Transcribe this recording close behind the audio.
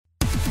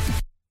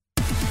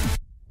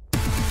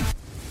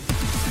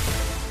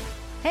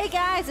Hey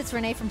guys, it's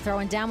Renee from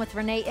Throwing Down with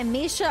Renee and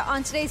Misha.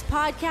 On today's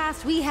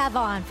podcast, we have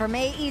on from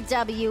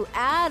AEW,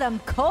 Adam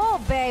Cole,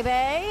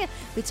 baby.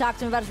 We talked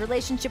to him about his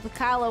relationship with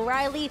Kyle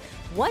O'Reilly.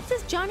 What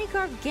does Johnny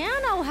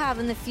Gargano have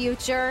in the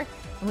future?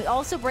 And we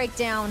also break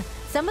down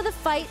some of the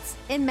fights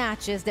and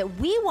matches that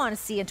we want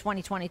to see in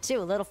 2022.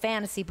 A little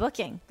fantasy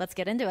booking. Let's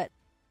get into it.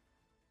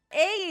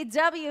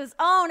 AEW's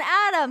own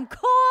Adam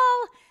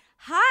Cole.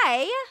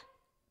 Hi.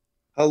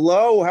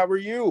 Hello, how are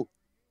you?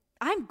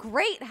 I'm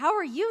great. How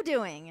are you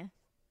doing?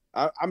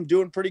 I'm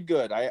doing pretty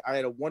good. I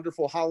had a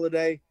wonderful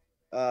holiday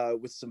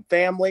with some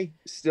family.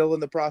 Still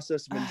in the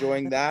process of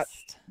enjoying that.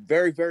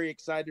 Very, very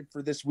excited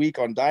for this week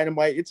on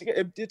Dynamite.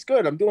 It's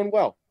good. I'm doing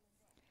well.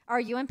 Are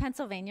you in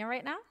Pennsylvania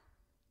right now?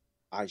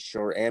 I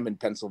sure am in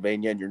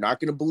Pennsylvania, and you're not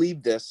going to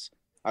believe this.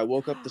 I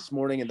woke up this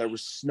morning and there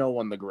was snow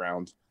on the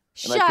ground.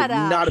 And I could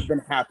not have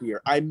been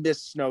happier. I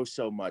miss snow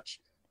so much.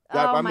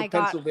 I'm a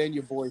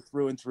Pennsylvania boy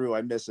through and through.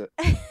 I miss it.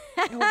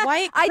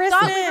 White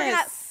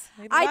Christmas.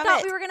 I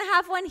thought we were going to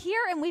have one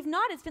here, and we've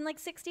not. It's been like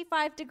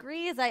 65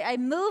 degrees. I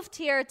moved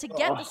here to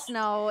get the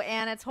snow,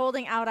 and it's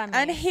holding out on me.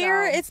 And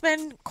here it's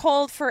been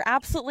cold for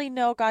absolutely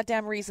no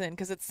goddamn reason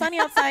because it's sunny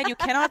outside. You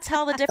cannot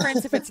tell the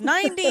difference if it's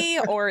 90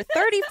 or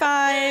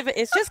 35.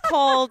 It's just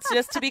cold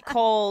just to be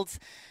cold.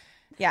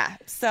 Yeah.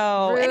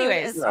 So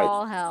anyways. It's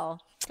all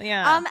hell.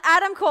 Yeah.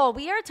 Adam Cole,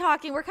 we're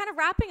kind of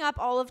wrapping up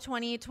all of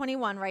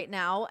 2021 right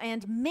now.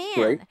 And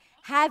man,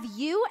 have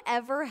you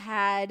ever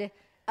had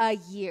a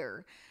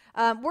year?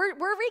 We're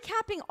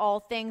recapping all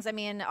things. I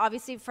mean,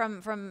 obviously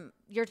from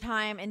your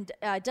time in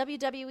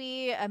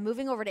WWE,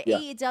 moving over to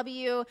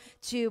AEW,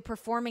 to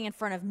performing in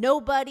front of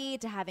nobody,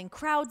 to having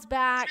crowds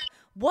back.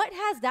 What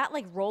has that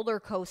like roller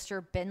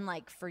coaster been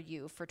like for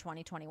you for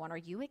 2021? Are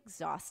you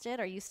exhausted?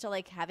 Are you still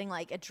like having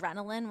like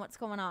adrenaline? What's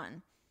going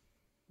on?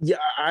 Yeah,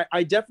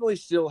 I definitely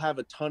still have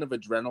a ton of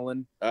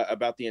adrenaline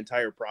about the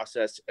entire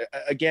process.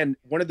 Again,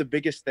 one of the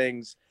biggest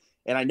things,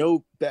 and I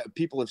know that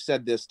people have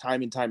said this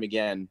time and time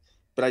again,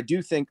 but I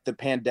do think the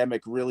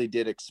pandemic really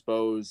did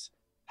expose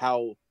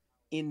how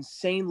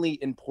insanely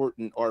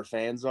important our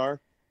fans are.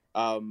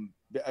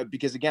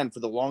 Because again,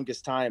 for the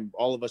longest time,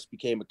 all of us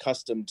became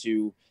accustomed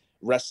to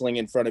wrestling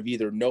in front of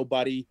either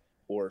nobody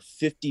or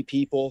 50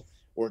 people,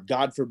 or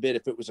God forbid,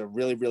 if it was a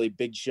really, really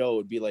big show,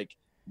 it'd be like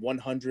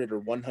 100 or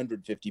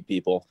 150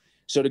 people.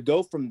 So to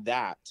go from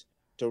that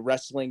to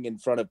wrestling in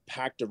front of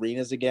packed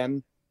arenas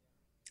again,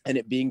 and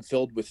it being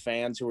filled with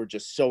fans who are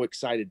just so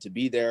excited to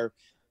be there,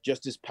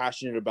 just as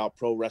passionate about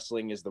pro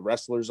wrestling as the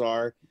wrestlers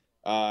are.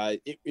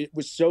 It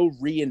was so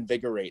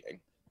reinvigorating.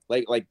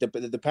 Like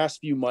the past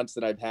few months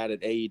that I've had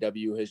at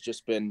AEW has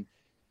just been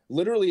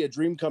literally a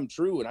dream come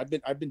true.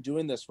 And I've been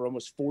doing this for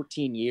almost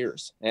 14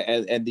 years.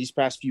 And these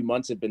past few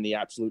months have been the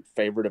absolute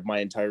favorite of my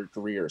entire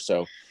career.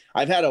 So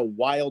I've had a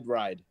wild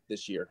ride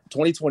this year.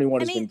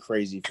 2021 has been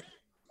crazy.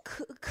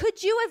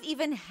 Could you have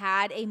even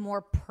had a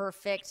more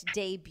perfect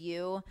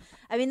debut?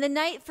 I mean, the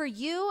night for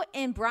you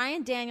and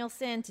Bryan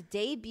Danielson to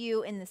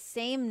debut in the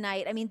same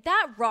night, I mean,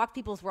 that rocked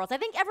people's worlds. I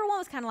think everyone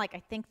was kind of like,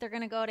 I think they're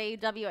going to go to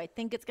AEW. I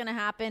think it's going to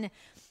happen.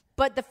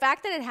 But the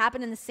fact that it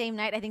happened in the same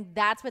night, I think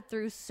that's what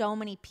threw so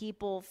many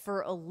people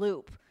for a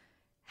loop.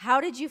 How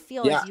did you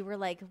feel as you were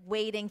like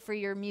waiting for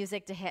your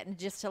music to hit and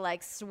just to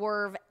like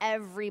swerve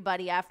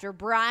everybody after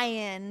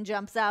Bryan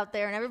jumps out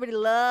there and everybody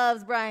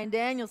loves Bryan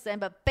Danielson,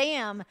 but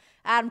bam,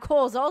 Adam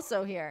Cole's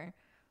also here?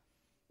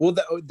 Well,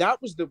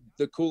 that was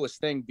the coolest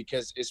thing,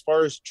 because as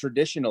far as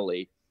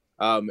traditionally,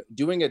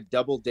 doing a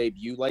double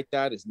debut like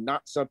that is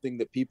not something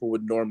that people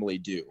would normally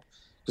do.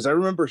 Because I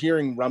remember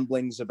hearing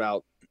rumblings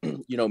about,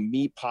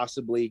 me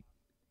possibly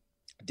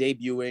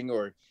debuting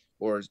or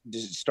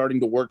starting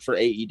to work for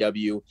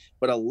AEW,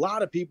 but a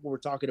lot of people were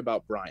talking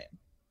about Bryan.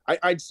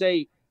 I'd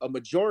say a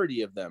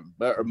majority of them,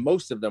 or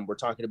most of them, were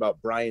talking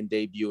about Bryan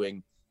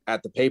debuting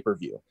at the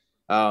pay-per-view.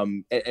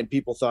 And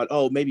people thought,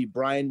 oh, maybe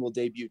Bryan will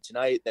debut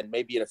tonight, then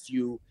maybe in a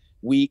few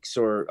weeks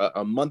or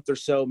a month or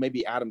so,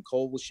 maybe Adam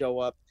Cole will show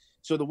up.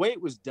 So the way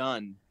it was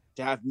done,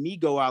 to have me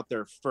go out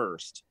there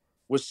first,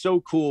 was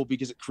so cool,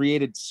 because it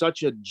created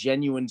such a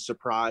genuine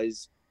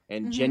surprise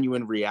and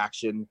genuine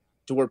reaction,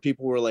 to where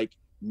people were like,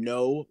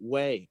 no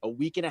way. A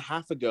week and a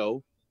half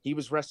ago, he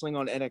was wrestling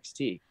on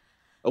NXT.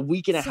 A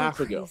week and a half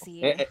ago.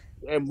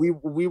 And we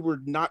were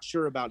not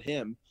sure about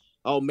him.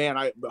 Oh man,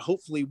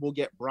 hopefully we'll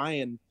get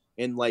Bryan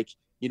in like,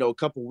 a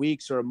couple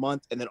weeks or a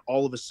month. And then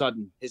all of a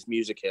sudden his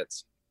music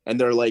hits and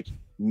they're like,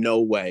 no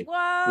way.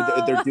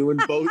 Whoa. They're doing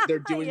both. They're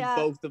doing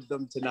both of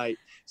them tonight.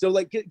 So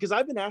like, cause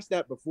I've been asked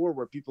that before,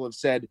 where people have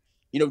said,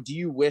 do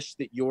you wish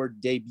that your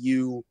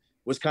debut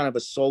was kind of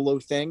a solo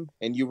thing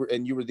and you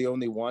were the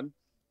only one?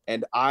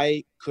 And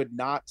I could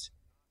not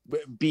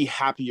be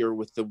happier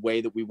with the way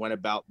that we went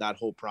about that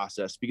whole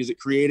process, because it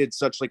created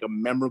such like a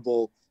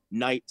memorable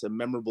night, a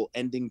memorable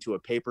ending to a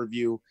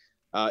pay-per-view.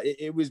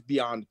 It was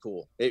beyond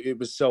cool. It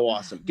was so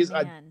awesome, because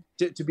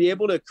to be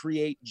able to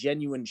create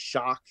genuine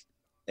shock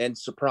and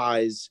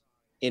surprise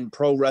in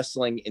pro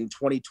wrestling in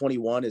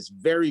 2021 is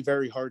very,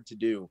 very hard to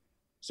do.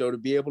 So to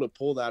be able to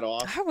pull that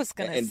off, I was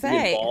going to say,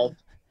 be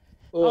involved,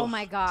 Oh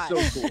my God.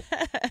 So cool.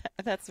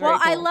 That's very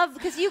I cool. love,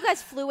 because you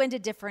guys flew into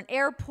different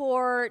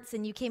airports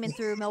and you came in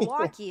through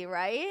Milwaukee,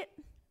 right?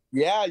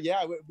 Yeah.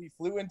 We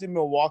flew into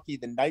Milwaukee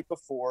the night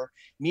before.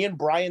 Me and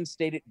Brian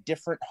stayed at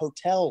different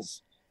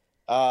hotels.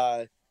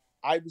 I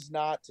was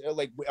not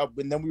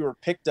and then we were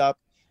picked up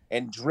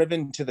and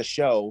driven to the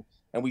show,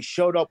 and we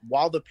showed up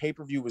while the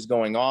pay-per-view was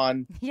going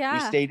on. Yeah. We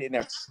stayed in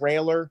a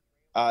trailer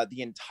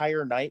the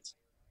entire night,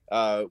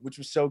 which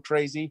was so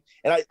crazy.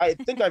 And I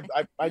think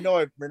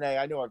Renee,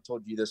 I know I've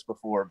told you this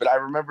before, but I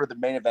remember the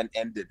main event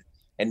ended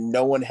and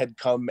no one had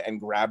come and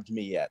grabbed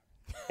me yet.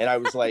 And I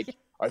was like,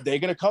 are they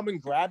going to come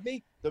and grab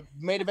me? The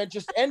main event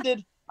just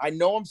ended. I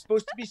know I'm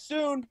supposed to be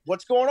soon.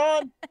 What's going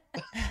on?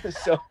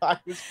 So I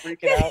was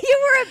freaking out. You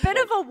were a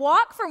bit of a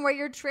walk from where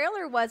your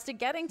trailer was to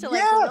getting to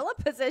gorilla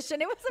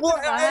position. It was a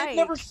ride. I had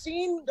never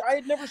seen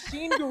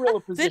gorilla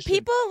position.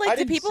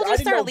 Did people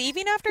just start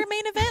leaving after a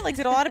main event? Like,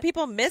 did a lot of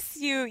people miss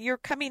you? You're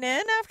coming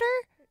in after?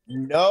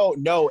 No.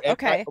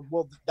 Okay.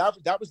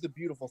 That was the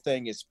beautiful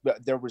thing, is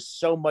there was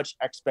so much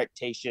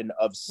expectation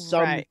of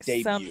some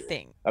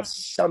debut, of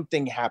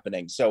something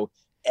happening. So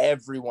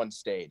everyone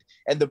stayed,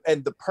 and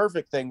the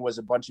perfect thing was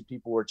a bunch of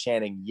people were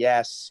chanting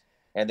yes,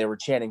 and they were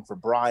chanting for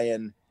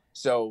Brian.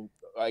 So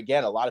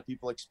again, a lot of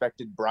people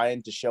expected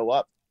Brian to show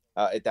up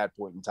at that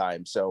point in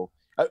time. So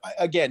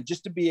again,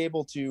 just to be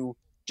able to,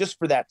 just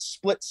for that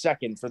split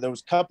second, for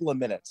those couple of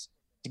minutes,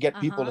 to get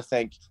people to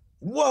think,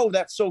 whoa,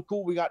 that's so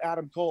cool, we got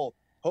Adam Cole,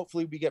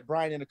 hopefully we get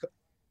Brian in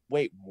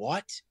wait,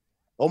 what?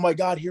 Oh my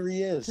God, here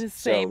he is.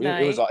 It's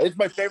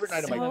my favorite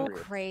night of my career.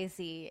 So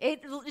crazy.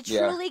 It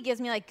truly gives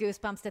me like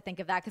goosebumps to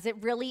think of that, because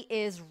it really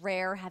is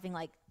rare having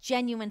like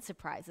genuine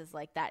surprises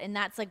like that. And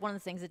that's like one of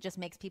the things that just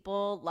makes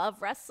people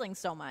love wrestling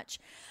so much.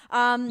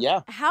 How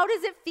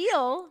does it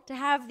feel to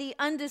have the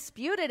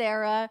Undisputed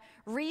Era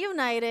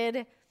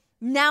reunited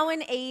now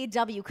in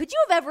AEW? Could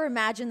you have ever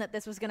imagined that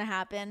this was going to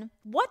happen?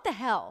 What the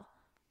hell?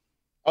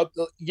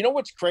 You know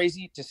what's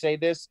crazy to say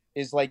this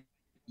is, like,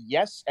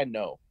 yes and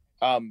no.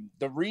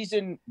 The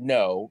reason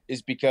no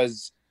is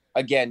because,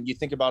 again, you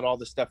think about all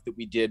the stuff that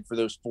we did for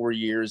those 4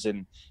 years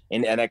in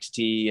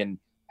NXT, and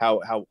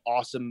how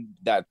awesome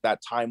that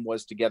time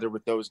was together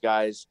with those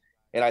guys.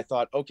 And I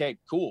thought, okay,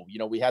 cool. You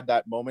know, we had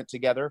that moment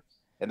together,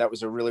 and that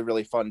was a really,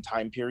 really fun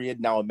time period.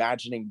 Now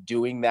imagining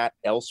doing that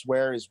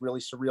elsewhere is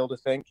really surreal to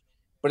think.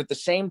 But at the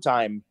same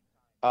time,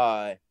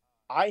 I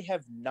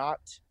have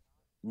not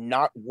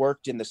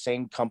worked in the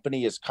same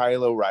company as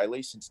Kyle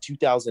O'Reilly since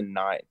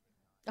 2009.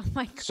 Oh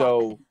my God.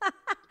 So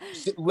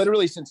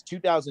literally since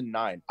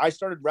 2009. I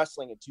started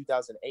wrestling in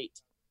 2008.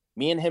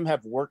 Me and him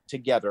have worked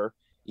together,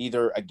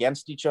 either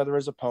against each other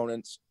as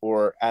opponents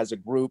or as a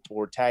group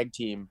or tag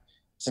team,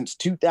 since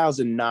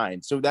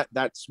 2009. So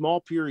that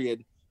small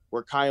period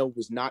where Kyle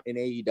was not in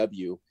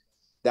AEW,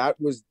 that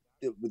was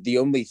the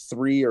only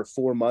 3 or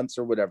 4 months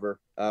or whatever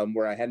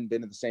where I hadn't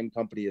been in the same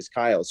company as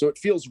Kyle. So it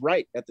feels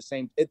right at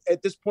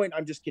this point.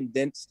 I'm just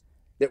convinced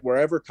that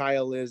wherever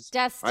Kyle is,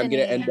 Destiny. I'm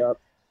going to end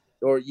up.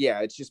 Or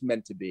it's just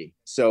meant to be.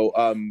 So,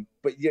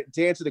 but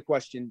to answer the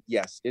question,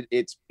 yes,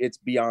 it's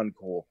beyond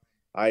cool.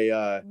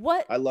 I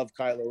love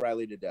Kyle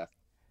O'Reilly to death.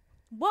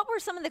 What were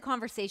some of the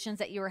conversations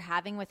that you were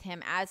having with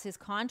him as his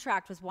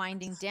contract was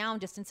winding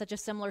down, just in such a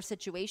similar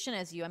situation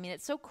as you? I mean,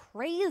 it's so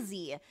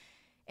crazy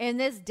in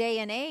this day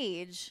and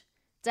age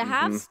to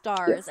have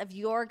stars of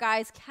your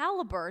guys'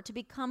 caliber to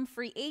become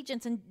free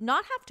agents and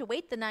not have to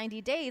wait the 90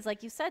 days,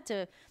 like you said,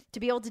 to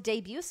be able to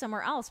debut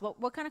somewhere else.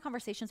 What kind of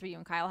conversations were you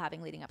and Kyle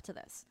having leading up to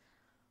this?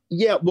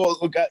 Yeah, well,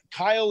 look,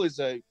 Kyle's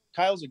a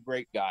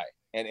great guy,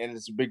 and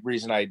it's a big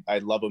reason I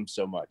love him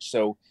so much.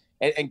 So,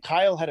 and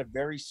Kyle had a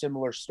very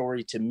similar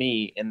story to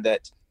me in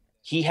that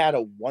he had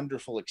a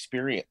wonderful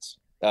experience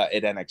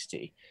at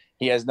NXT.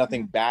 He has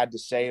nothing bad to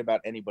say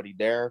about anybody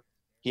there.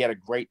 He had a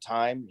great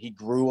time. He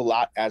grew a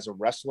lot as a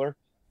wrestler,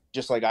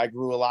 just like I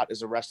grew a lot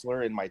as a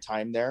wrestler in my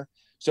time there.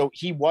 So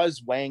he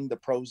was weighing the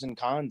pros and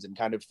cons and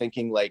kind of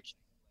thinking, like,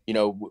 you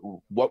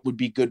know, what would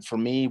be good for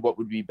me? What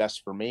would be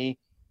best for me?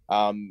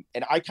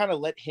 And I kind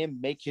of let him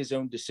make his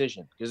own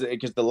decision,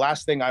 because the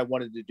last thing I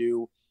wanted to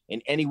do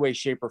in any way,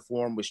 shape, or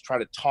form was try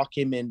to talk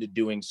him into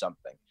doing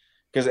something,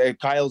 because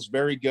Kyle's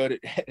very good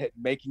at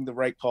making the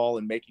right call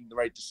and making the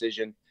right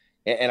decision.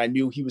 And I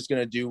knew he was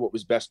going to do what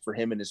was best for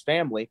him and his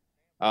family.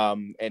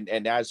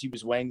 And as he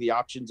was weighing the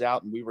options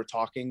out and we were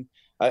talking,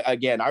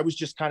 again, I was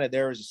just kind of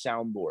there as a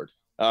soundboard.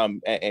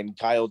 And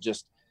Kyle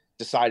just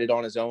decided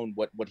on his own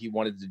what he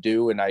wanted to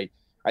do. And I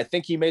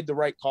think he made the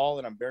right call,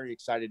 and I'm very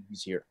excited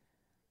he's here.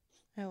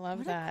 I love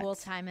what that. A cool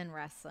time in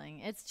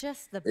wrestling. It's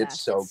just the best.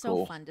 It's so cool.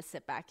 Cool. Fun to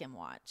sit back and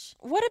watch.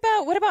 What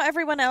about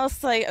everyone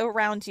else, like,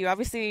 around you?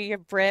 Obviously, you're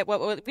Britt.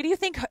 What do you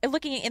think,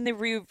 looking in the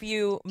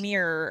review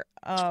mirror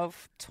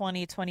of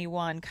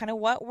 2021, kind of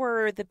what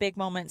were the big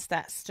moments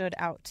that stood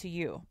out to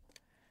you?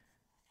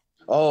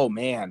 Oh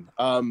man.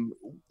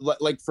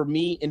 Like for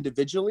me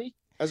individually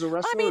as a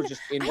wrestler, I mean, or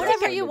just in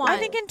whatever you want. I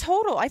think in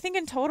total. I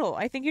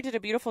think you did a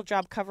beautiful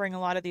job covering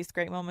a lot of these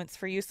great moments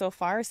for you so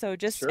far. So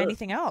just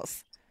anything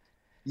else.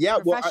 Yeah,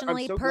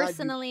 Professionally, well, I'm so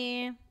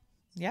personally.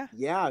 Yeah.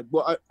 Yeah.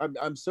 Well,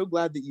 I'm so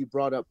glad that you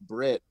brought up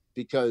Britt,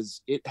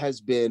 because it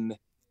has been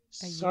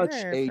such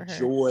year a for her.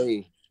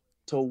 joy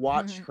to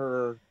watch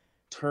her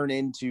turn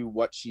into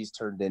what she's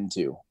turned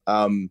into.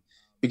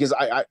 Because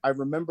I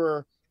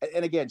remember,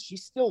 and again,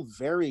 she's still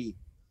very,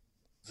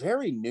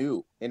 very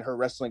new in her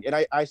wrestling.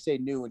 And I say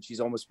new, and she's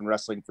almost been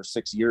wrestling for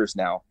 6 years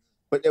now.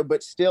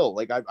 But still,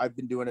 like I've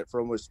been doing it for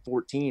almost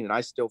 14, and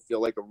I still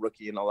feel like a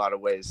rookie in a lot of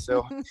ways.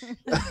 So,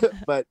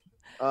 but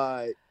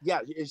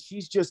yeah,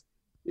 she's just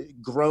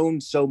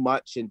grown so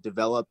much and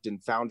developed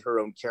and found her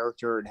own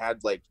character and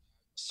had like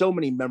so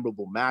many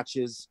memorable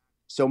matches,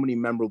 so many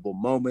memorable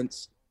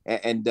moments.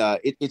 And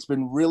it's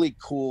been really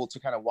cool to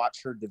kind of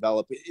watch her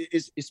develop,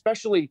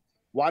 especially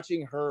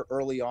watching her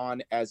early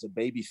on as a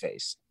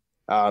babyface,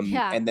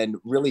 and then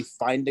really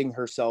finding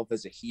herself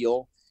as a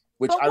heel,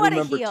 which but I what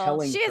remember a heel.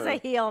 telling She her. is a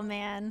heel,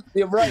 man.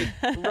 Yeah, right.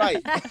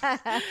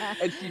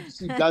 And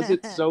she does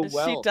it so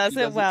well. She does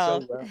it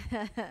well.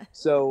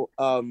 So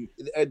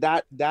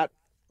that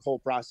whole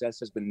process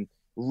has been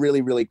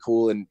really, really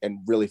cool and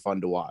really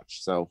fun to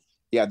watch. So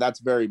yeah,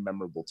 that's very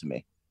memorable to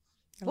me.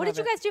 What did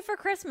you guys do for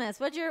Christmas?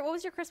 What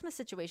was your Christmas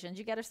situation? Did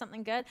you get her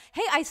something good?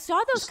 Hey, I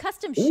saw those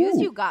custom shoes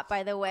you got,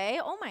 by the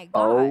way. Oh my gosh.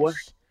 Oh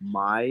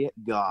my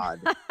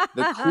God.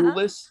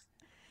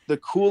 The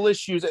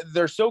coolest shoes.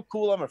 They're so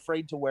cool, I'm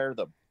afraid to wear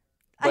them.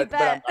 But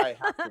I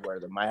have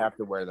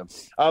to wear them.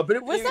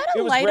 But was that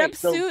a light up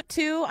suit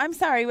too? I'm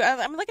sorry.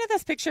 I'm looking at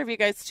this picture of you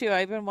guys too.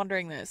 I've been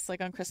wondering this,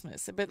 like on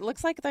Christmas, but it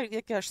looks like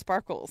they're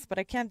sparkles, but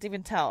I can't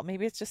even tell.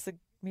 Maybe it's just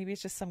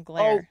some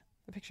glare.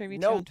 The picture of you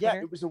two on Twitter.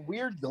 Yeah, it was a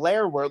weird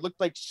glare where it looked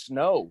like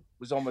snow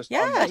was almost.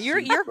 Yeah,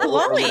 you're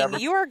glowing.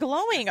 You are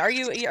glowing. Are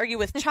you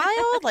with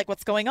child? Like,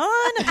 what's going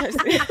on?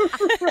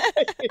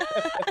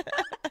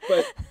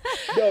 But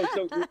no,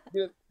 so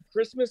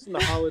Christmas and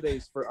the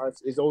holidays for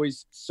us is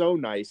always so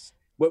nice.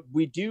 But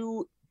we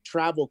do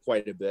travel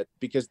quite a bit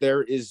because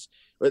there is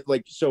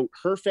like, so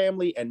her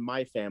family and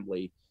my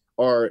family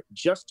are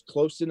just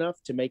close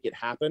enough to make it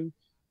happen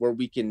where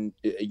we can,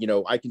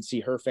 I can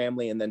see her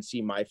family and then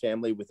see my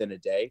family within a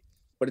day,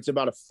 but it's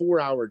about a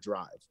 4-hour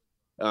drive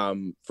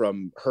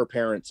from her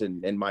parents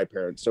and my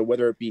parents. So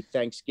whether it be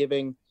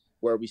Thanksgiving,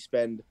 where we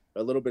spend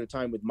a little bit of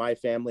time with my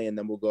family and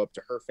then we'll go up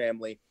to her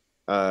family,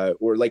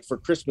 or like for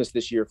Christmas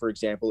this year, for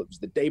example, it was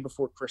the day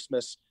before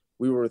Christmas.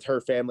 We were with her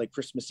family.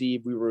 Christmas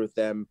Eve, we were with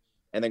them.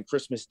 And then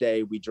Christmas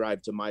Day, we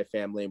drive to my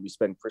family and we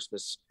spend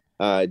Christmas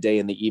Day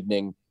in the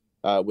evening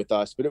with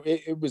us. But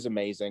it was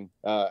amazing.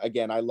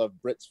 Again, I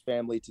love Britt's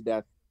family to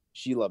death.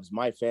 She loves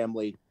my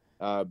family.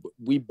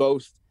 We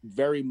both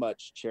very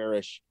much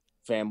cherish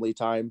family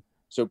time.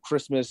 So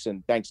Christmas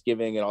and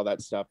Thanksgiving and all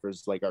that stuff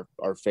is like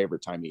our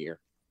favorite time of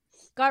year.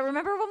 God,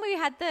 remember when we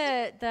had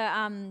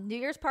the New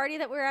Year's party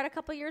that we were at a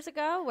couple years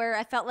ago, where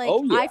I felt like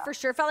I for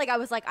sure felt like I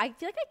was like, I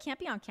feel like I can't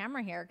be on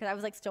camera here because I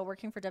was like still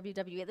working for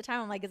WWE at the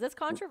time. I'm like, is this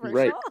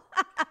controversial?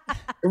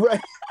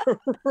 Right.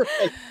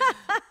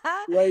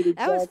 Right. Exactly.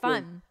 That was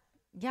fun.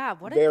 Yeah,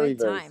 what a very,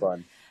 good time. Very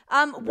fun.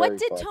 What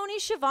did Tony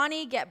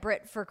Schiavone get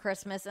Britt for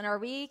Christmas? And are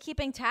we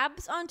keeping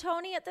tabs on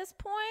Tony at this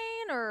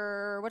point,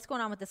 or what's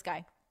going on with this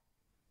guy?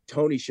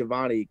 Tony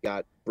Schiavone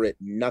got Britt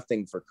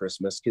nothing for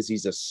Christmas because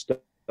he's a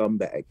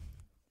scumbag.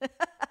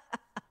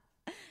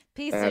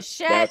 Piece of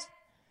shit.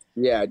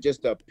 Yeah,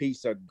 just a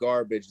piece of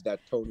garbage, that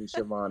Tony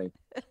Schiavone.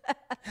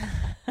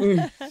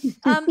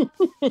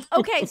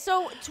 Okay,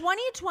 so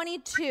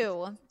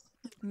 2022,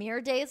 mere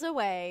days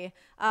away.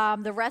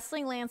 The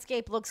wrestling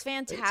landscape looks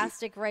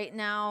fantastic right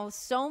now.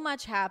 So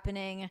much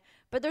happening,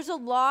 but there's a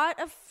lot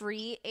of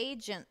free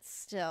agents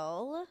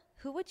still.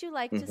 Who would you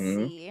like to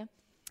see?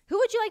 Who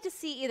would you like to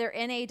see either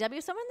in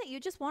AEW, someone that you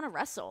just want to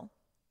wrestle?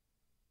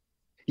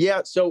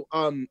 Yeah, so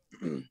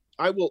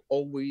I will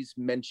always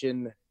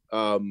mention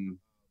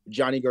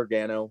Johnny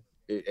Gargano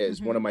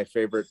as one of my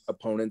favorite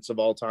opponents of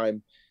all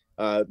time.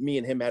 Me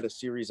and him had a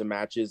series of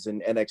matches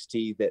in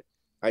NXT that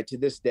I, to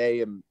this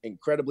day, am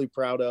incredibly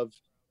proud of.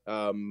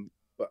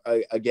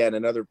 Again,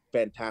 another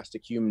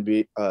fantastic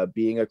human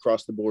being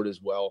across the board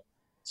as well.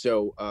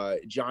 So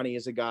Johnny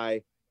is a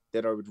guy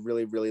that I would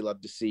really, really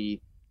love to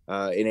see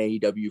in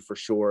AEW for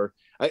sure.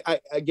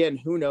 Again,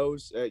 who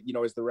knows,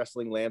 as the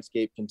wrestling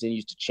landscape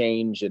continues to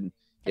change and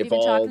Have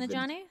evolve. you been talking to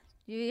Johnny?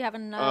 You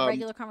having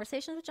regular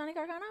conversations with Johnny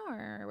Gargano,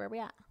 or where are we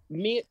at?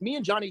 Me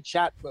and Johnny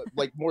chat, but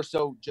like more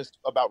so just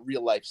about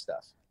real life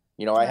stuff.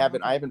 I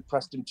haven't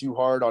pressed him too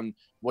hard on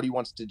what he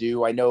wants to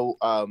do. I know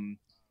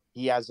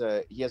he has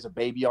a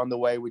baby on the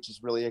way, which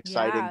is really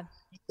exciting. Yeah.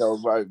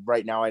 So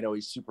right now I know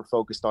he's super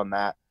focused on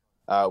that,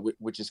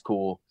 which is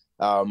cool.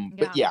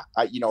 But yeah,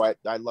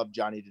 I love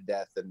Johnny to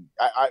death, and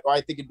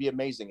I think it'd be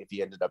amazing if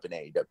he ended up in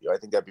AEW. I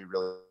think that'd be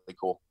really, really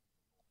cool.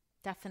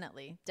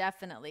 Definitely.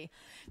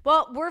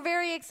 Well, we're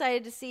very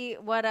excited to see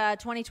what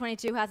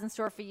 2022 has in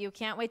store for you.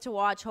 Can't wait to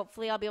watch.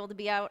 Hopefully I'll be able to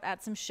be out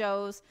at some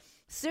shows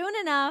soon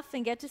enough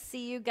and get to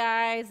see you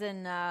guys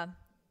and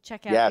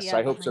check out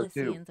I hope so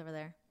too. scenes over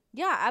there.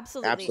 Yeah,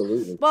 absolutely.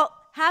 Absolutely. Well,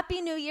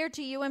 Happy New Year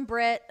to you and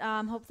Britt.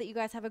 Hope that you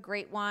guys have a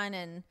great one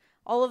and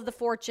all of the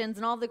fortunes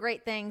and all the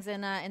great things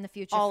in the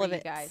future all for of you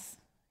it. guys.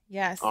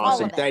 Yes.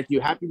 Awesome. of it. Thank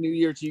you. Happy New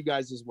Year to you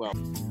guys as well.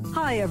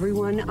 Hi,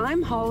 everyone.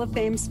 I'm Hall of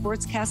Fame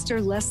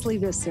sportscaster Leslie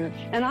Visser,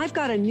 and I've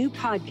got a new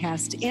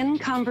podcast, In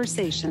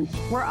Conversation,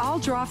 where I'll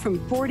draw from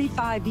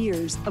 45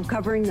 years of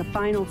covering the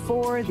Final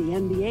Four, the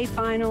NBA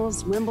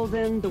Finals,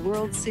 Wimbledon, the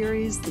World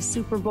Series, the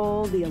Super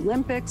Bowl, the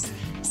Olympics.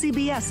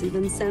 CBS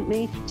even sent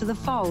me to the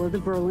fall of the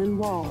Berlin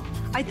Wall.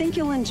 I think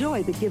you'll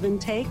enjoy the give and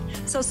take,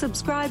 so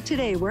subscribe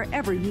today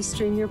wherever you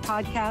stream your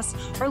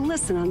podcasts or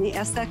listen on the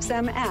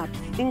SXM app,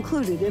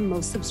 included in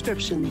most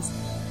subscriptions.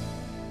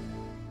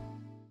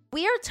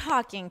 We are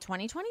talking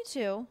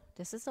 2022.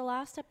 This is the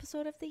last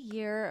episode of the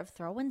year of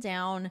Throwing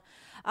Down.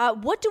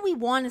 What do we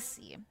want to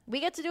see?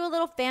 We get to do a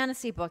little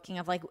fantasy booking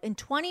of like in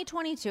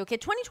 2022. Okay,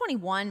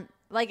 2021,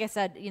 like I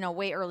said,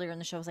 way earlier in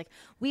the show, was like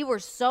we were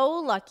so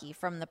lucky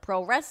from the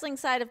pro wrestling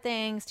side of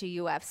things to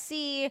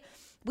UFC.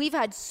 We've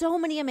had so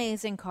many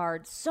amazing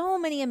cards, so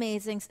many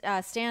amazing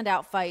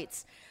standout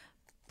fights.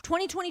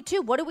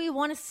 2022, what do we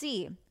want to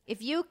see?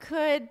 If you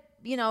could,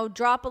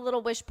 drop a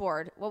little wish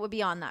board, what would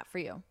be on that for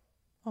you?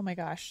 Oh my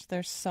gosh,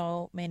 there's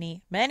so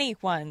many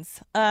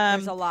ones.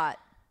 There's a lot.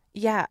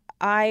 Yeah,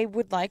 I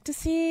would like to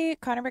see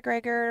Conor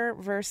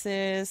McGregor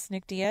versus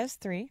Nick Diaz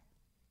 3.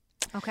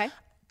 Okay.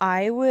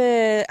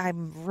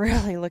 I'm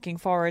really looking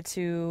forward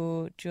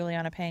to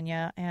Juliana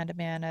Pena and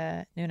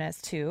Amanda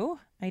Nunes 2.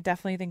 I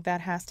definitely think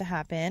that has to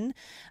happen.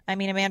 I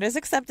mean, Amanda's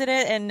accepted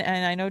it, and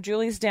I know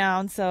Julie's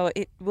down, so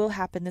it will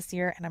happen this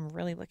year, and I'm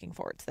really looking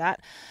forward to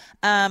that.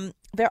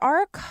 There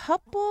are a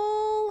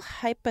couple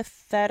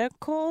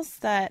hypotheticals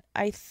that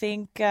I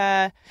think...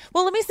 well,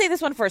 let me say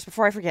this one first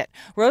before I forget.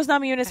 Rose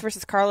Namajunas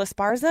versus Carla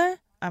Esparza.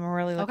 I'm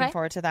really looking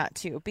forward to that,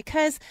 too,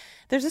 because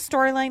there's a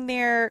storyline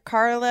there.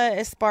 Carla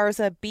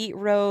Esparza beat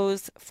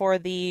Rose for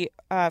the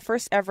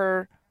first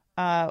ever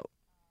strawweight...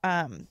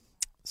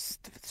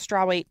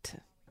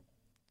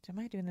 Am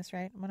I doing this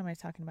right? What am I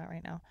talking about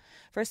right now?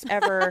 First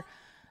ever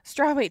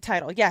strawweight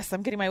title. Yes,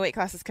 I'm getting my weight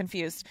classes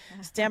confused.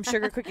 Damn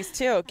sugar cookies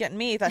too, getting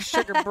me that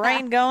sugar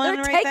brain going.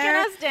 They're right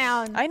there. taking us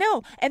down. I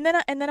know. And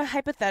then a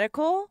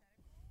hypothetical.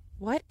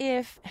 What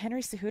if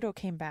Henry Cejudo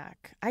came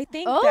back? I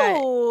think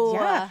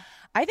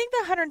I think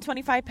the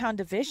 125-pound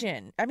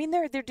division. I mean,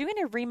 they're doing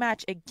a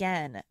rematch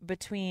again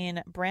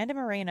between Brandon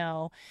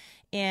Moreno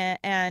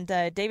and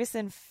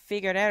Davison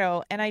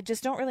Figueiredo, and I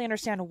just don't really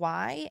understand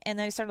why. And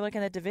then I started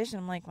looking at the division.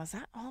 I'm like, was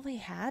that all they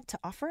had to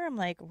offer? I'm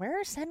like,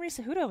 where's Henry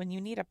Cejudo when you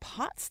need a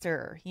pot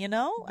stir?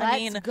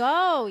 Let's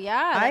go.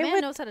 Yeah, that man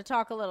knows how to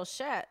talk a little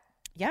shit.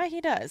 Yeah,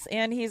 he does.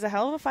 And he's a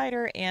hell of a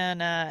fighter.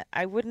 And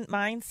I wouldn't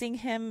mind seeing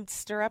him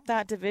stir up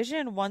that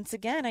division once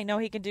again. I know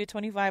he can do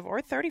 25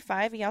 or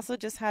 35. He also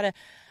just had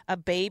a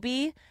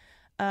baby.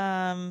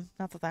 Not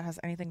that has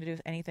anything to do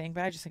with anything,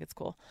 but I just think it's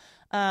cool.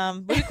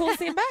 Would be cool to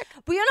see him back.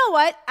 But you know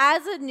what?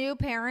 As a new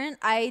parent,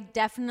 I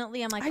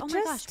definitely am like, my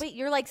gosh, wait,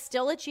 you're like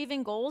still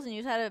achieving goals and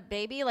you just had a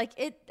baby? Like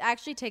it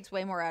actually takes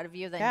way more out of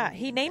you than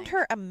he named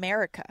her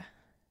America.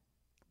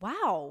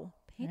 Wow.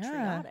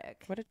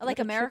 Patriotic. Yeah. Like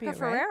America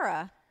tribute, Ferrera.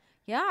 Right?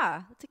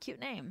 Yeah. That's a cute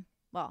name.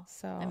 Well,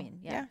 so I mean,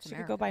 yeah. She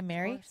could go by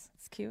Mary.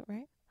 It's cute,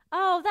 right?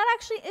 Oh, that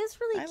actually is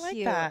really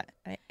cute. I like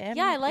that.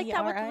 I like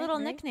that with the little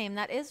nickname.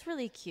 That is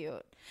really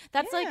cute.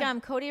 That's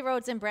like Cody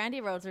Rhodes and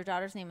Brandy Rhodes. Their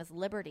daughter's name is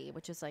Liberty,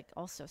 which is like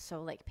also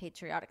so like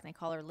patriotic. And they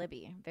call her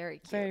Libby. Very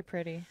cute. Very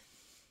pretty.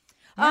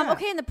 Yeah.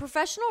 Okay, in the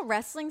professional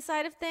wrestling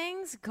side of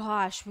things,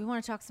 gosh, we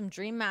want to talk some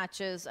dream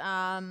matches.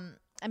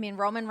 I mean,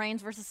 Roman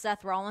Reigns versus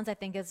Seth Rollins, I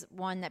think, is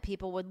one that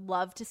people would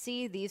love to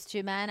see. These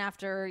two men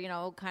after,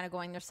 kind of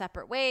going their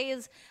separate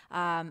ways,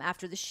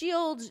 after the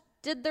Shield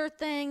did their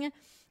thing.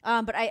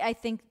 But I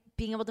think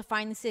being able to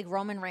finally see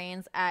Roman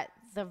Reigns at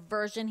the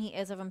version he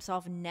is of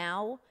himself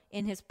now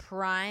in his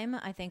prime,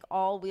 I think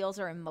all wheels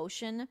are in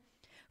motion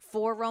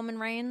for Roman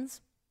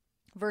Reigns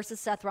versus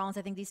Seth Rollins.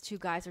 I think these two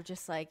guys are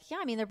just like,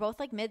 they're both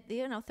like mid,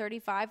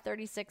 35,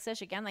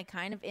 36-ish. Again, like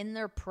kind of in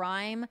their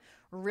prime,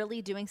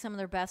 really doing some of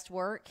their best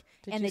work.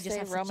 Did they you just say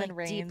have Roman such, like,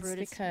 Reigns?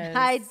 deep-rooted... Because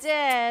I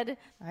did.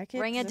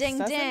 Ring a ding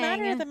ding. Doesn't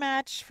matter the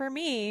match for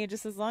me,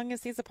 just as long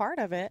as he's a part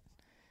of it.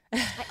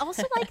 I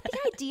also like the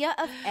idea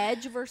of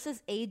Edge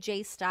versus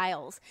AJ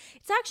Styles.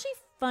 It's actually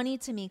funny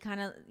to me,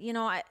 kind of,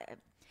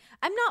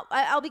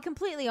 I'll be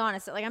completely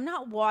honest. Like, I'm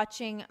not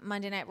watching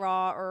Monday Night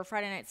Raw or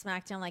Friday Night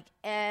SmackDown like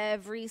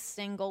every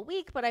single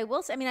week, but I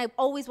will say, I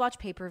always watch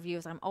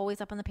pay-per-views. I'm always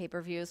up on the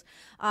pay-per-views.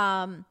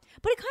 But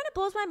it kind of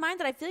blows my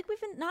mind that I feel like we've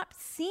not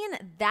seen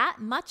that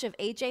much of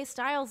AJ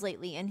Styles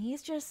lately, and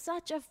he's just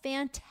such a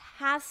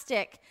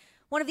fantastic,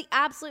 one of the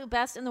absolute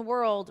best in the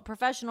world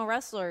professional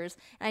wrestlers.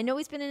 And I know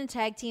he's been in a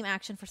tag team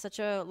action for such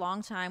a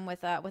long time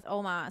with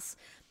Omos.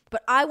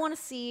 But I want to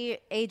see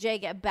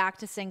AJ get back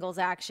to singles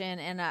action,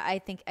 and I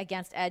think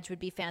against Edge would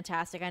be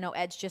fantastic. I know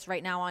Edge just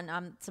right now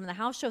on some of the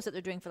house shows that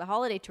they're doing for the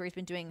holiday tour, he's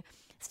been doing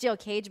steel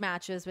cage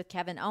matches with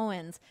Kevin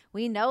Owens.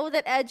 We know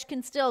that Edge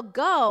can still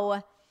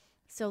go,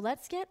 so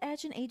let's get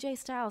Edge and AJ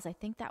Styles. I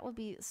think that would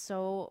be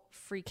so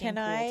freaking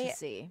cool to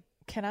see.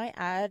 can I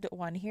add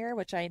one here,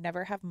 which I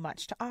never have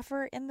much to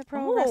offer in the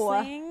pro Ooh,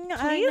 wrestling? I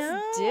please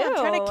know. do. I'm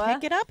trying to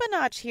kick it up a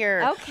notch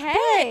here.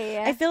 Okay.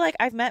 But I feel like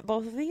I've met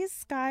both of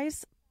these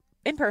guys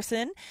in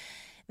person.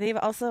 They've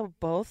also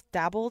both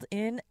dabbled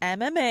in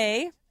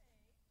MMA.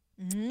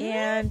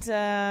 And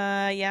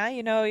yeah,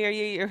 you know,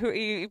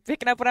 you're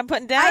picking up what I'm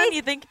putting down.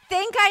 You think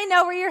I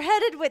know where you're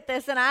headed with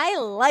this, and I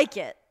like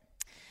it.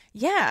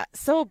 Yeah.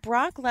 So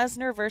Brock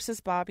Lesnar versus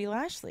Bobby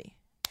Lashley.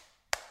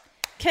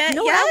 Can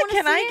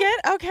I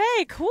get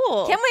okay?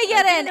 Cool. Can we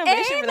get an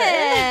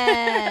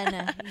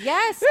amen?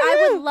 Yes,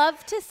 I would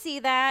love to see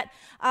that.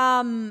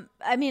 I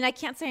mean, I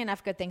can't say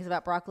enough good things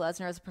about Brock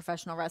Lesnar as a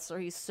professional wrestler.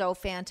 He's so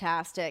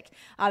fantastic.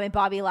 And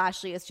Bobby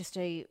Lashley is just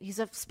he's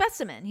a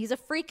specimen. He's a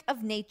freak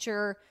of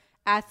nature,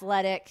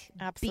 athletic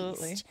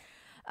beast.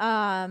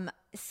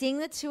 Seeing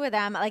the two of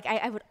them, like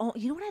I would,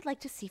 you know what I'd like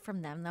to see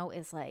from them though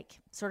is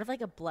like sort of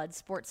like a blood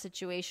sport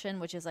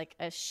situation, which is like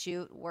a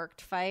shoot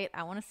worked fight.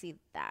 I want to see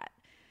that.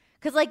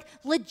 Because, like,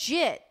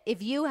 legit,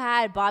 if you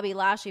had Bobby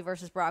Lashley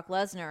versus Brock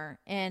Lesnar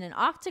in an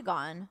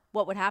octagon,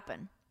 what would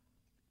happen?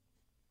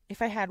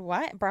 If I had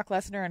what? Brock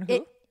Lesnar and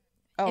who?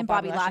 And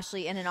Bobby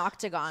Lashley in an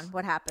octagon,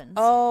 what happens?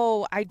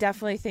 Oh, I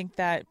definitely think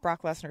that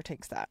Brock Lesnar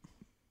takes that.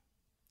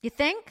 You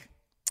think?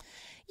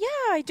 Yeah,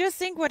 I just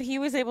think what he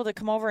was able to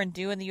come over and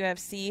do in the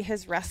UFC,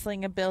 his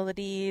wrestling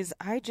abilities,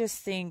 I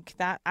just think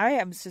that I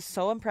am just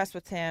so impressed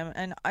with him.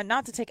 And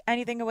not to take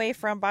anything away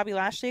from Bobby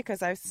Lashley,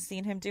 because I've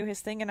seen him do his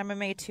thing in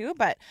MMA too,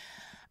 but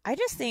I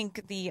just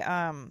think the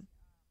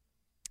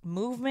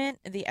movement,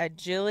 the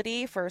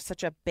agility for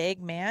such a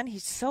big man,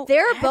 he's so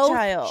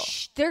agile.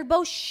 They're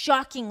both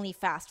shockingly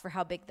fast for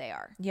how big they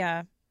are.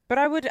 Yeah, but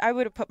I would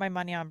have put my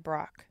money on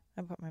Brock.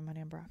 I put my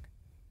money on Brock.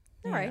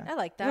 All right, I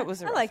like that. It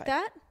was a I like fight.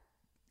 that.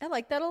 I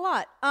like that a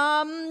lot.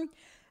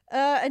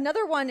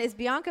 Another one is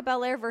Bianca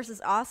Belair versus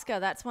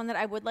Asuka. That's one that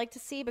I would like to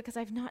see because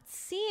I've not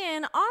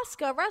seen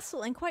Asuka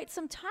wrestle in quite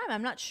some time.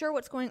 I'm not sure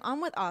what's going on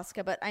with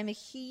Asuka, but I'm a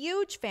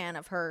huge fan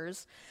of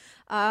hers.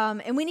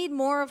 And we need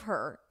more of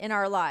her in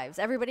our lives.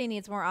 Everybody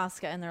needs more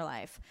Asuka in their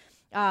life.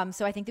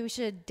 So I think that we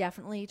should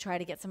definitely try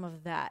to get some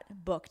of that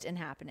booked and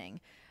happening.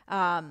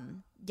 Yeah,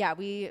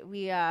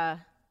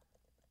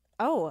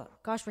 oh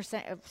gosh, we're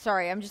saying,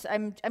 sorry,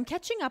 I'm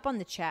catching up on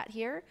the chat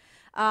here.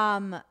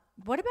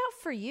 What about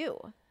for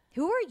you?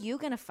 Who are you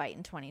going to fight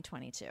in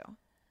 2022?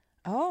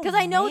 Oh, because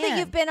I know that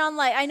you've been on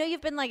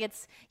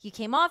you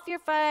came off your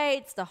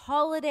fights, the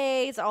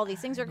holidays, all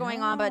these things are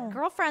going on, but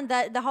girlfriend,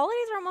 the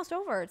holidays are almost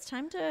over. It's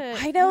time to.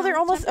 I know they're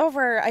almost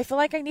over. I feel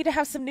like I need to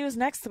have some news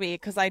next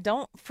week because I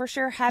don't for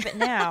sure have it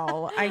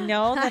now. I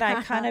know that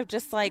I kind of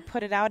just like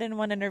put it out in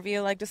one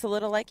interview, like just a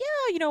little like,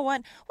 yeah, you know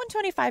what,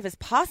 125 is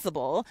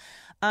possible.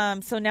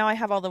 So now I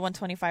have all the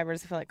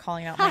 125ers. I feel like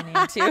calling out my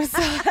name too.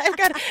 So I've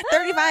got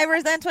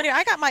 35ers and 20.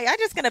 I'm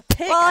just gonna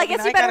pick. Well, I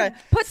guess you better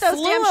put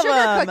those damn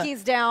sugar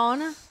cookies down.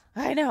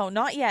 I know,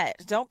 not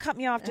yet. Don't cut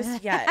me off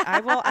just yet.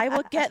 I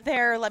will get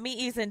there. Let me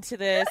ease into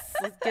this.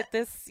 Let's get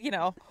this,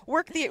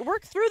 work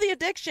through the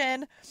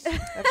addiction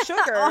of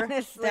sugar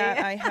that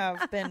I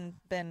have been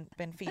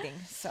feeding.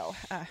 So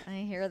I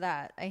hear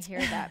that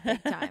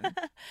big time.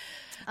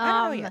 I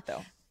don't know yet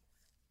though.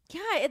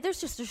 Yeah, there's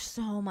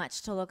so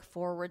much to look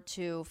forward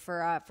to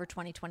for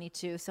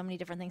 2022. So many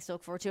different things to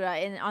look forward to.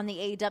 And on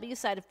the AEW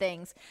side of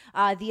things,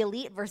 the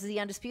Elite versus the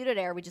Undisputed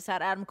Era. We just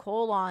had Adam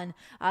Cole on.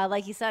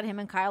 Like you said, him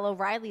and Kyle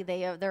O'Reilly.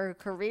 Their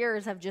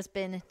careers have just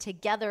been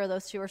together.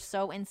 Those two are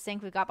so in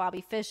sync. We've got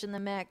Bobby Fish in the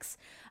mix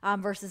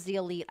versus the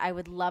Elite. I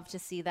would love to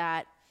see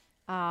that.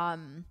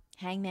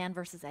 Hangman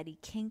versus Eddie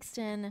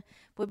Kingston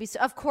would be,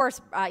 of course,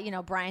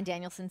 Bryan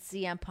Danielson,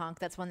 CM Punk.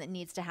 That's one that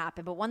needs to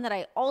happen. But one that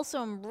I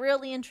also am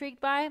really intrigued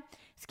by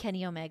is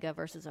Kenny Omega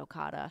versus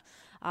Okada.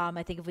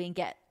 I think if we can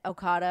get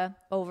Okada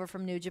over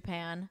from New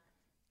Japan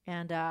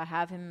and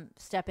have him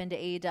step into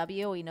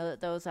AEW, we know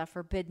that those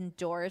forbidden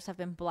doors have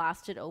been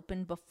blasted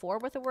open before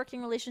with a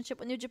working relationship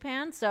with New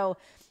Japan. So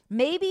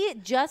maybe,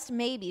 just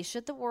maybe,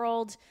 should the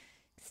world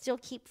still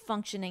keep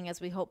functioning as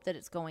we hope that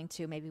it's going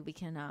to, maybe we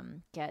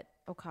can get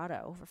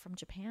Okada over from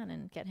Japan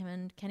and get him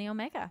and Kenny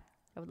Omega.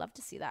 I would love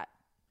to see that.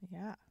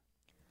 Yeah.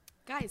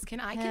 Guys, can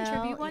I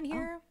contribute one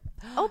here?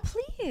 Oh,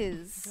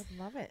 please. Would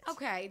love it.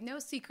 Okay, no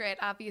secret,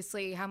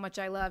 obviously, how much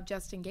I love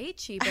Justin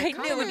Gaethje. But I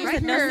knew when you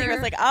said no secret, I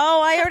was like,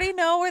 oh, I already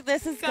know where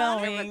this is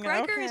going.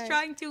 McGregor is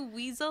trying to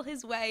weasel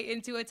his way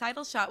into a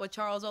title shot with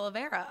Charles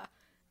Oliveira.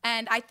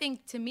 And I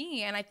think, to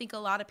me, and I think a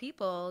lot of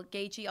people,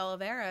 Gaethje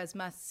Oliveira is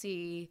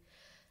must-see.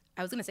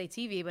 I was going to say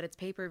TV, but it's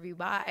pay-per-view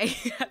buy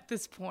at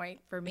this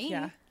point for me.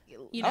 Yeah.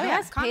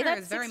 Yes, Conor pay that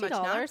is very much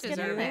not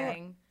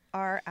deserving.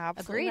 Are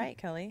absolutely Agreed. right,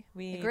 Kelly.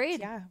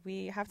 Agreed. Yeah,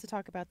 we have to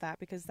talk about that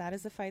because that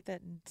is a fight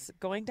that's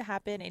going to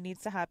happen. It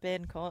needs to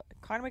happen. Conor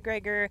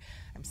McGregor,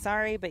 I'm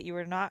sorry, but you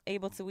were not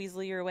able to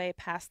weasel your way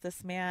past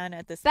this man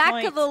at this point.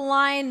 Back of the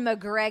line,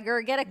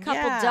 McGregor. Get a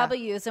couple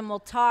W's and we'll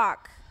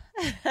talk.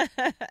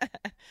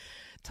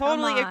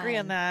 Totally agree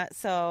on that.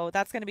 So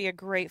that's going to be a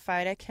great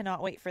fight. I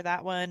cannot wait for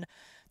that one.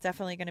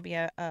 Definitely going to be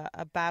a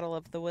battle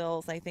of the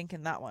wills, I think,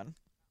 in that one.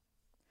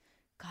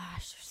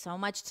 Gosh, there's so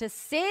much to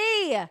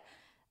see.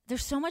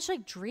 there's so much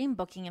like dream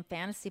booking and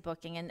fantasy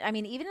booking. And I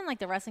mean, even in like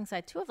the wrestling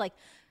side too, of like,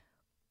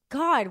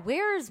 God,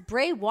 where's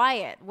Bray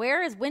Wyatt?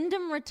 Where is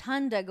Wyndham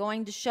Rotunda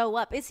going to show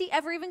up? Is he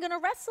ever even going to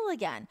wrestle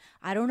again?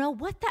 I don't know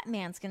what that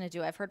man's going to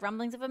do. I've heard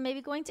rumblings of him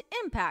maybe going to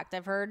Impact.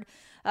 I've heard,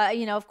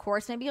 of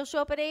course, maybe he'll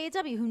show up at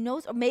AEW. Who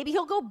knows? Or maybe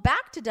he'll go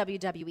back to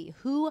WWE.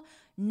 Who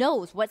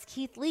knows? What's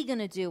Keith Lee going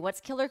to do?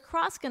 What's Killer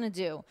Cross going to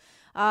do?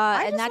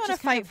 I and just that want to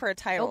fight for a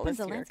title this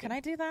year. landscape. Can I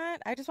do that?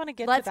 I just want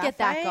to Let's to get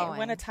that that fight, going.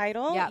 win a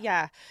title. Yep.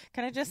 Yeah.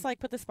 Can I just like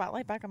put the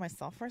spotlight back on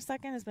myself for a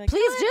second? Is like,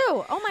 Please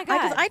do. Oh my God.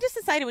 Because I just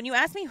decided when you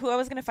asked me who I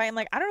was going to fight, I'm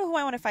like, I don't know who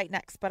I want to fight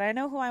next, but I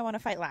know who I want to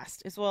fight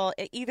last. And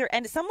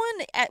someone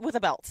with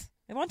a belt.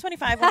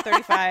 125,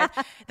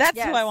 135. That's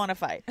Yes. who I want to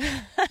fight.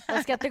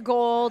 Let's get the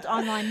gold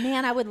online.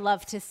 Man, I would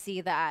love to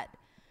see that.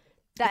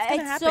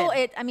 I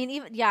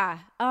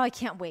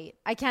can't wait.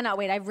 I cannot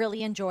wait. I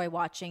really enjoy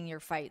watching your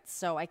fights,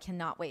 so I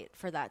cannot wait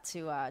for that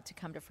to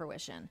come to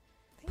fruition.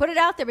 Put it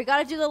out there. We got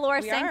to do the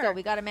Laura Sanko.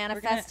 We got to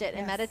manifest it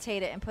and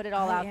meditate it and put it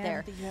all out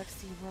there. The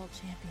UFC world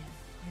champion.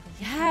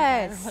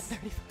 Yes.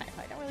 135.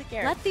 I don't really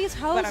care. Let these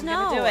hoes but I'm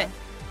know. Gonna do it.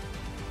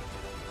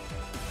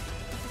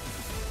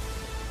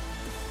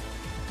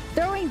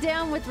 Throwing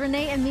Down with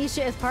Renee and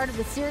Misha is part of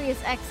the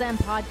SiriusXM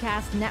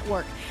Podcast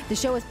Network. The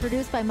show is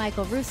produced by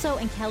Michael Russo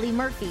and Kelly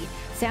Murphy.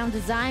 Sound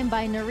design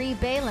by Nari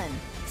Balin.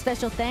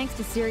 Special thanks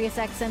to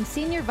SiriusXM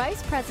Senior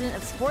Vice President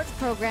of Sports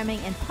Programming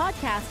and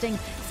Podcasting,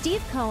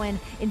 Steve Cohen,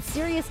 and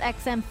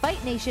SiriusXM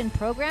Fight Nation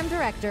Program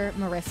Director,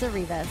 Marissa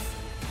Rivas.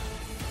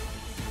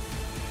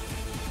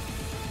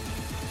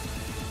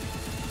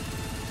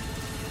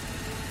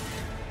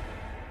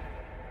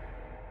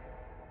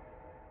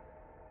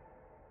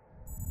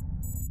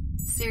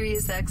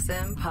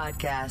 SiriusXM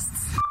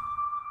Podcasts.